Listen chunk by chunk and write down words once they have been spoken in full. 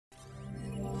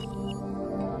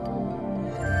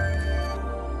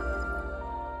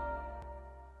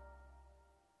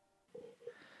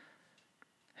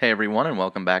Hey everyone, and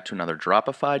welcome back to another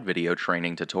Dropified video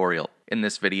training tutorial. In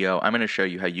this video, I'm going to show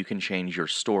you how you can change your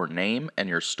store name and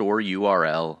your store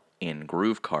URL in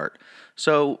GrooveKart.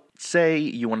 So, say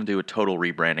you want to do a total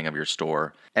rebranding of your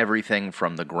store, everything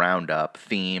from the ground up,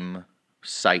 theme,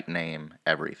 site name,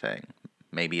 everything.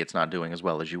 Maybe it's not doing as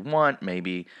well as you want,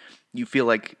 maybe you feel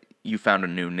like you found a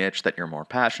new niche that you're more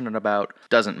passionate about.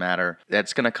 Doesn't matter.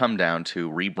 That's going to come down to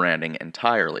rebranding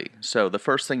entirely. So the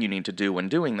first thing you need to do when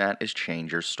doing that is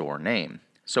change your store name.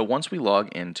 So once we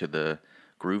log into the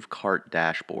GrooveKart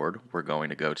dashboard, we're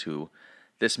going to go to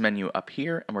this menu up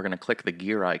here, and we're going to click the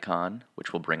gear icon,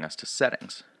 which will bring us to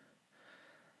settings.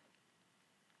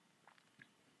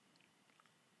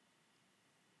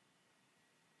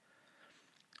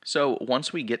 So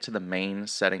once we get to the main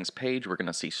settings page, we're going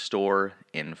to see store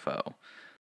info.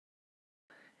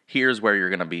 Here's where you're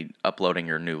going to be uploading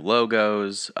your new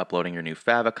logos, uploading your new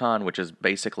favicon, which is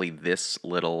basically this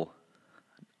little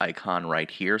icon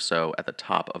right here. So at the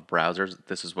top of browsers,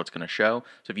 this is what's going to show.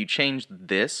 So if you change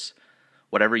this,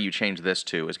 whatever you change this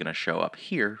to is going to show up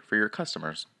here for your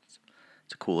customers.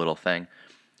 It's a cool little thing.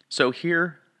 So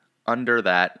here under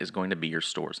that is going to be your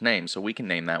store's name. So we can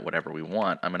name that whatever we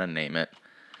want. I'm going to name it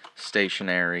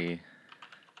Stationery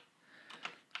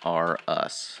R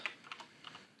Us.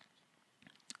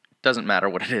 Doesn't matter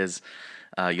what it is.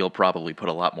 You'll probably put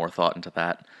a lot more thought into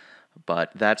that.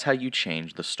 But that's how you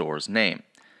change the store's name.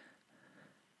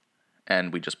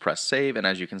 And we just press save, and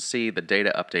as you can see, the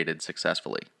data updated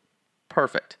successfully.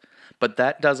 Perfect. But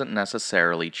that doesn't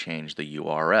necessarily change the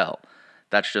URL.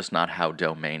 That's just not how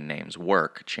domain names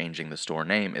work. Changing the store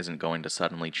name isn't going to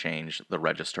suddenly change the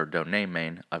registered domain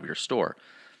name of your store.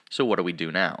 So what do we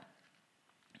do now?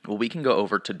 Well, we can go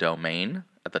over to domain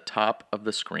at the top of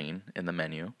the screen in the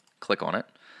menu, click on it,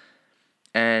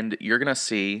 and you're going to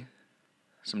see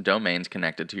some domains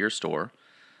connected to your store.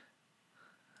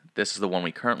 This is the one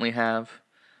we currently have.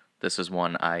 This is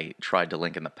one I tried to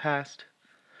link in the past.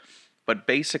 But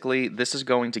basically, this is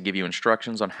going to give you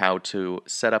instructions on how to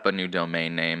set up a new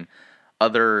domain name.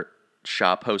 Other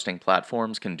shop hosting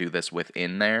platforms can do this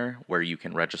within there, where you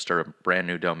can register a brand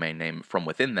new domain name from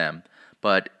within them,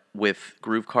 but with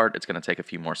GrooveKart, it's going to take a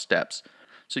few more steps.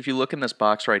 So if you look in this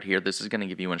box right here, this is going to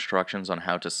give you instructions on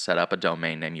how to set up a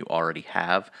domain name you already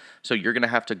have. So you're going to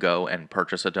have to go and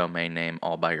purchase a domain name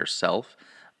all by yourself.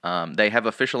 They have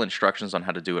official instructions on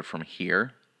how to do it from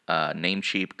here.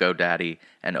 Namecheap, GoDaddy,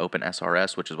 and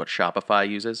OpenSRS, which is what Shopify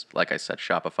uses. Like I said,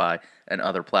 Shopify and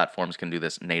other platforms can do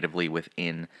this natively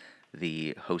within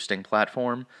the hosting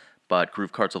platform, but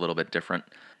GrooveKart's a little bit different.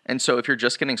 And so if you're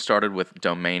just getting started with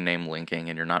domain name linking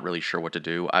and you're not really sure what to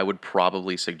do, I would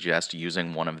probably suggest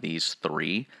using one of these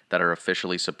three that are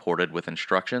officially supported with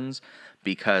instructions,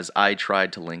 because I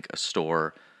tried to link a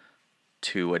store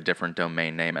to a different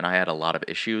domain name and I had a lot of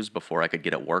issues before I could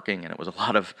get it working, and it was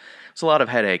a lot of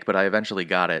headache, but I eventually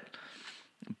got it.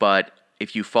 But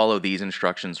if you follow these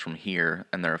instructions from here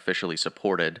and they're officially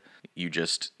supported, you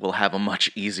just will have a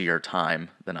much easier time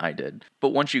than I did. But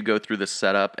once you go through the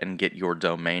setup and get your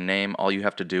domain name, all you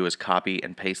have to do is copy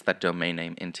and paste that domain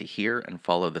name into here and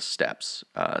follow the steps.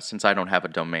 Since I don't have a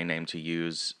domain name to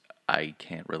use, I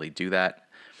can't really do that.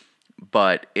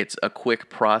 But it's a quick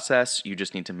process. You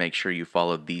just need to make sure you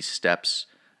follow these steps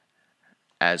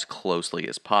as closely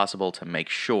as possible to make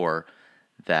sure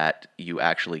that you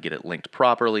actually get it linked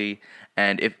properly.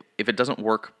 And if it doesn't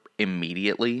work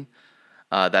immediately,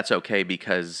 that's okay,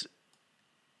 because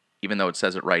even though it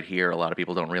says it right here, a lot of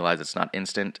people don't realize it's not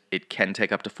instant. It can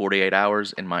take up to 48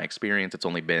 hours. In my experience, it's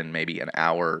only been maybe an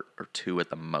hour or two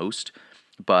at the most,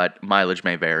 but mileage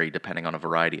may vary depending on a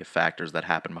variety of factors that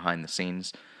happen behind the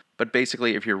scenes. But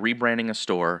basically, if you're rebranding a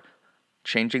store,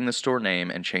 changing the store name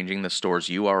and changing the store's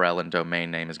URL and domain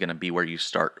name is going to be where you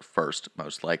start first,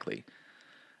 most likely.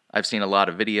 I've seen a lot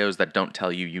of videos that don't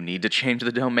tell you you need to change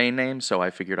the domain name, so I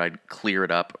figured I'd clear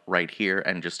it up right here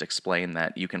and just explain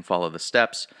that you can follow the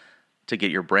steps to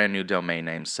get your brand new domain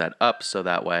name set up, so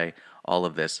that way all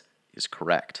of this is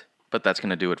correct. But that's going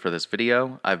to do it for this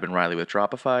video. I've been Riley with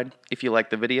Dropified. If you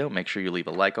like the video, make sure you leave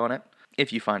a like on it.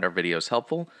 If you find our videos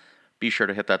helpful, be sure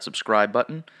to hit that subscribe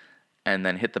button and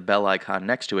then hit the bell icon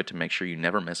next to it to make sure you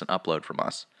never miss an upload from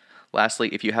us. Lastly,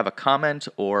 if you have a comment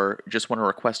or just want to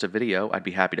request a video, I'd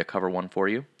be happy to cover one for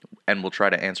you, and we'll try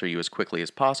to answer you as quickly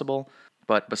as possible.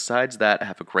 But besides that,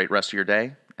 have a great rest of your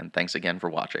day, and thanks again for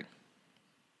watching.